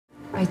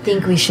I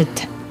think we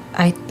should...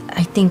 I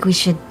think we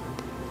should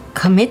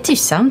commit to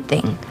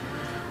something.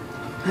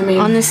 I mean...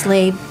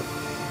 Honestly,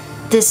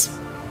 this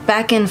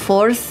back and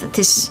forth,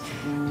 this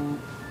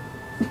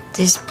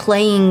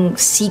playing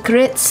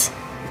secrets...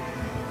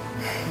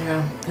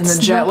 Yeah, and the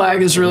jet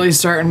lag is really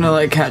starting to,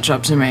 like, catch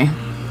up to me.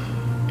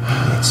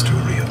 That's too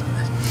real.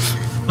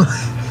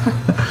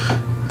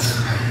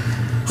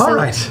 All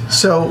right,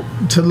 so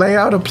to lay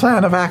out a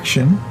plan of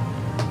action,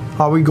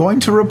 are we going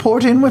to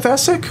report in with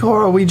Essek,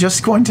 or are we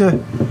just going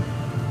to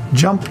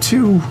jump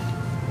to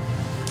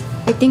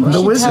I think we the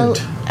should wizard?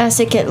 tell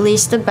Essek at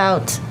least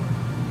about...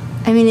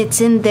 I mean, it's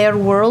in their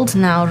world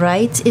now,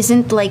 right?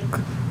 Isn't, like...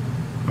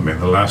 I mean,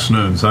 the last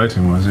known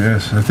sighting was,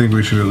 yes. I think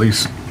we should at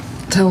least...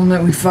 Tell him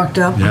that we fucked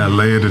up. Yeah,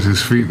 lay it at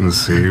his feet and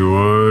see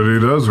what he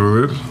does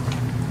with it.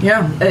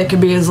 Yeah, it could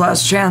be his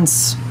last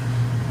chance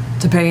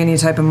to pay any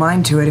type of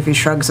mind to it. If he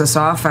shrugs us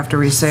off after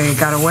we say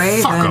got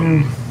away, Fuck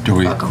then... Do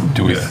we?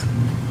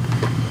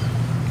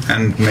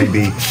 And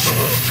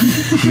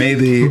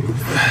maybe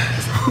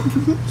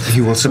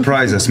he will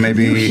surprise us.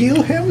 Maybe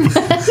Heal him?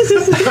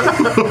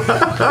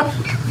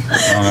 I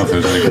don't know if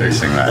there's any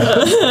fixing that.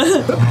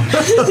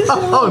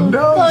 Oh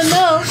no! Oh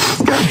no!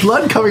 He's got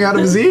blood coming out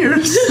of his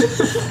ears.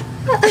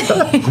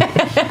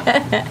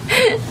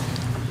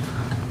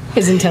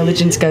 His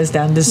intelligence goes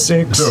down to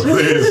 6. Oh,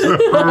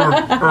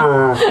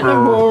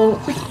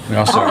 We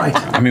also,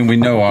 I mean, we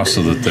know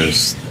also that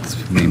there's,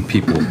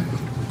 people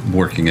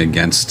working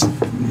against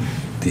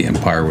the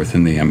Empire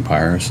within the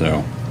Empire,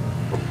 so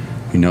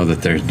we know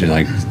that there's,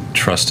 like,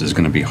 trust is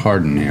going to be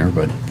hard in here,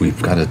 but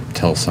we've got to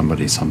tell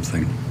somebody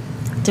something.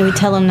 Do we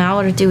tell him now,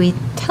 or do we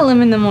tell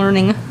him in the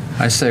morning?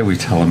 I say we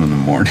tell him in the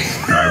morning.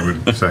 I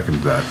would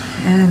second that.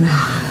 And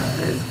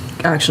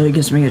it actually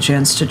gives me a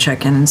chance to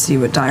check in and see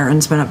what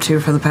Dyron's been up to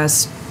for the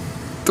past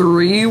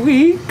 3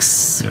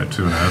 weeks. Yeah,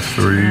 2.5,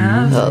 3.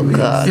 Yeah. Oh,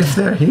 God. If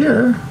they're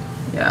here.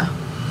 Yeah.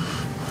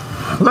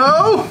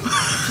 Hello?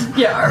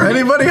 Yeah.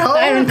 Anybody home?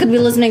 Byron could be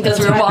listening to us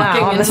As we're right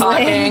walking now, and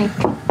honestly.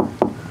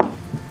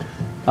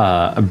 talking.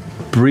 A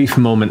brief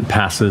moment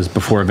passes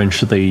before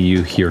eventually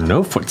you hear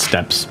no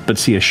footsteps, but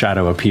see a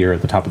shadow appear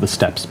at the top of the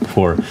steps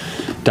before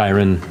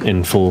Dyron,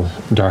 in full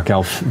dark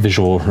elf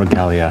visual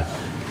regalia,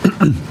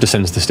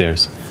 descends the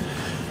stairs.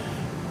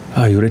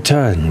 Ah, you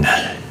returned.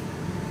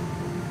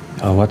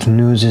 What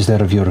news is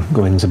there of your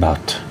goings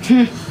about?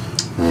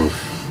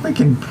 We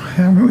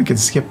can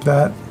skip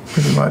that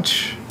pretty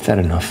much. Fair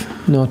enough.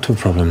 Not a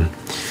problem.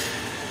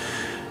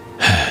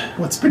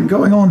 What's been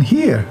going on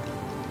here?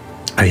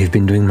 I have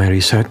been doing my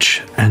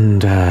research,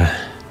 and,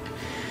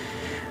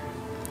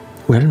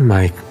 well,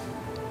 my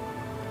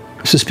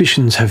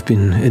suspicions have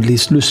been at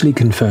least loosely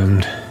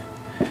confirmed.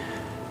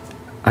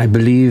 I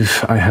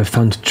believe I have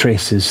found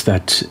traces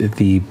that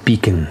the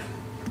beacon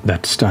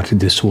that started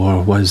this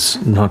war was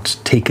not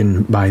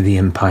taken by the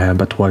Empire,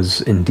 but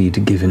was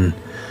indeed given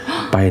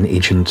by an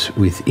agent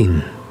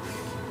within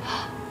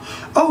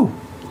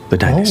the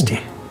dynasty.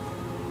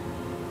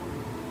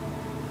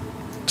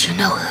 Do you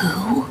know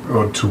who?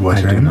 Or to what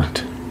I do end?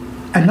 not.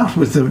 And not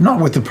with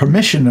the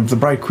permission of the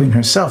Bright Queen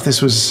herself.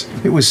 It was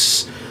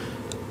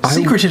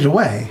secreted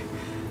away.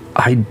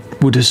 I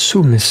would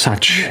assume as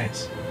such,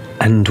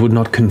 and would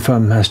not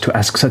confirm, as to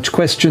ask such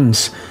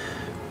questions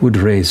would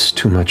raise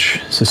too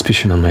much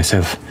suspicion on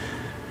myself.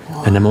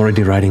 And I'm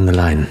already riding the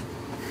line.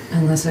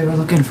 Unless they were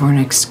looking for an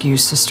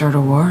excuse to start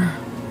a war.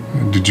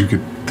 Did you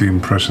get the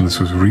impression this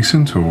was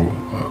recent or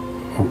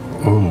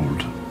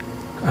old?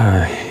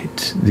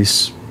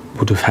 This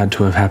would have had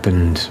to have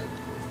happened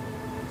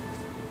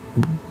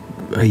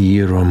a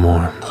year or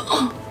more.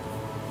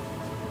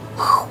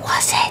 Who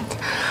was it?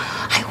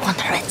 I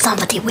wonder if it's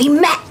somebody we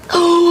met.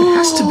 It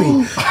has to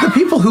be. The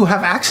people who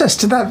have access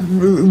to that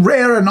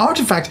rare an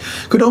artifact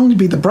could only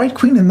be the Bright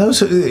Queen and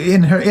those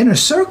in her inner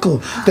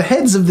circle. The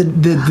heads of the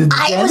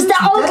I was the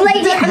old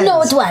lady. I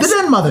know it was. The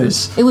Den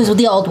Mothers. It was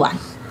the old one.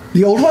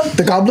 The old one?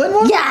 The goblin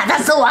one? Yeah,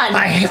 that's the one.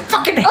 I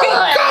fucking hate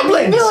I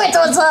goblins. knew it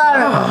was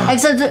her.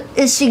 Except,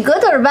 is she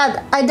good or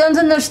bad? I don't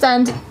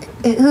understand.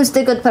 Who's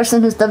the good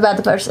person? Who's the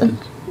bad person?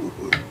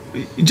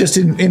 Just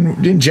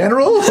in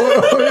general?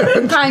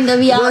 Kind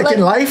of, yeah. Like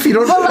in life, you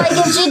don't. Well, like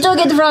if she took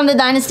it from the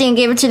dynasty and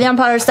gave it to the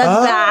Empire, is that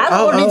bad?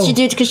 Or did she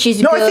do it because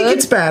she's No, good? I think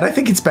it's bad. I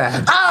think it's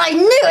bad. Oh, I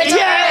knew it.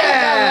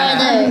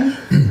 Yeah.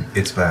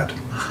 It's bad.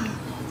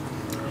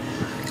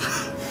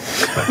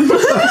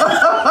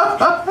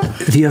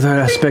 The other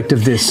aspect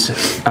of this,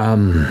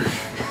 and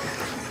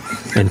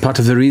part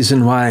of the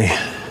reason why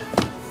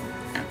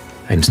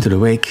I'm still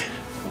awake,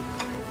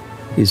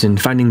 is in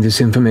finding this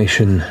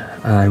information,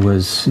 I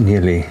was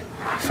nearly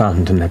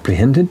found and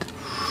apprehended.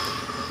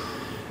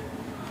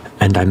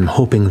 And I'm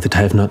hoping that I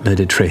have not led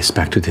a trace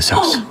back to this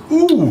house.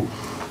 Ooh!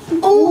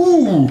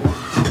 Ooh!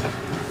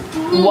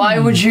 Why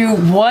would you,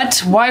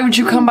 Why would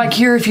you come back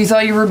here if you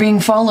thought you were being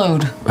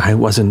followed? I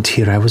wasn't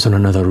here, I was on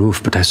another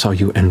roof, but I saw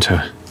you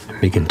enter and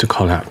begin to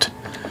call out.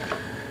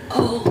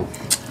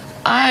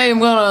 I'm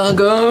gonna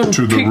go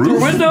To the peek roof? the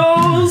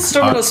windows.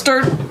 I'm gonna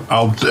start.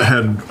 I'll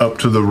head up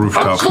to the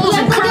rooftop.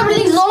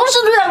 Everything's normal.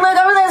 Should we like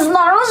everything's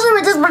normal? Should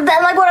we just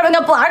pretend like we're having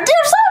a party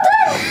or something?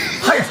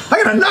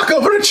 I'm gonna knock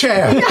over a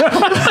chair. I'm gonna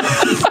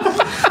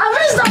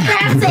start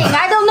dancing.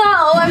 I don't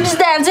know. I'm just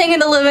dancing in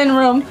the living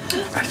room.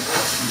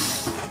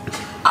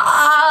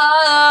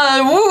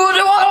 What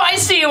do I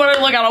see when I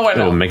look out a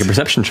window? We'll make a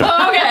perception check.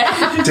 Okay.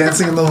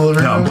 Dancing in the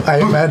living room. I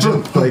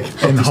imagine like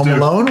in Home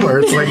Alone where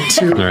it's like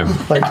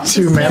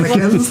two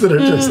mannequins that are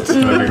just.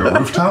 Can I make a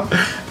rooftop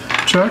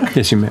check?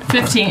 Yes, you may.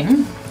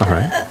 15. All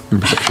right.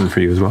 And perception for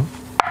you as well.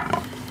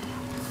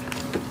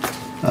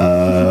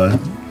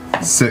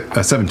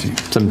 17.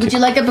 17. Would you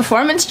like a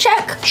performance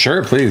check?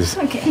 Sure, please.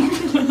 Okay.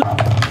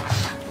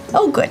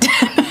 Oh, good.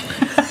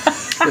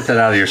 Get that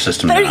out of your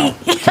system now.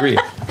 3.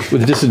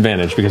 With a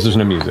disadvantage because there's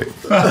no music.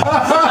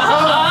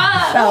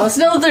 Oh,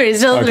 still 3.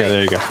 Still 3. Okay,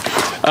 there you go.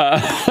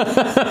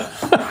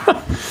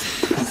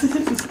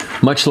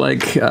 Much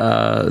like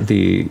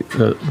the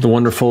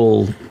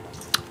wonderful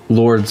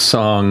Lord's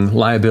song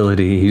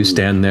 "Liability," you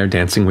stand there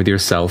dancing with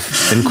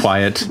yourself in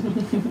quiet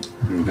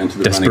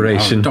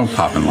desperation. Don't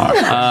pop and lock.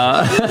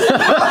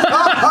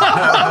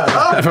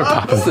 Never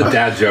pop. That's the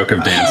dad joke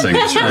of dancing.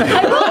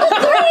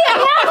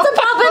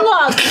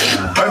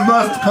 I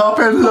must pop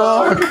and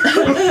lock.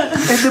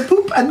 And the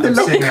poop and the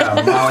lock. Sing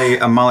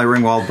a Molly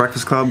Ringwald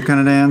Breakfast Club kind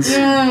of dance.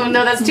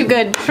 No, that's too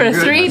good for a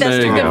 3. That's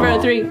too good for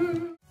a 3.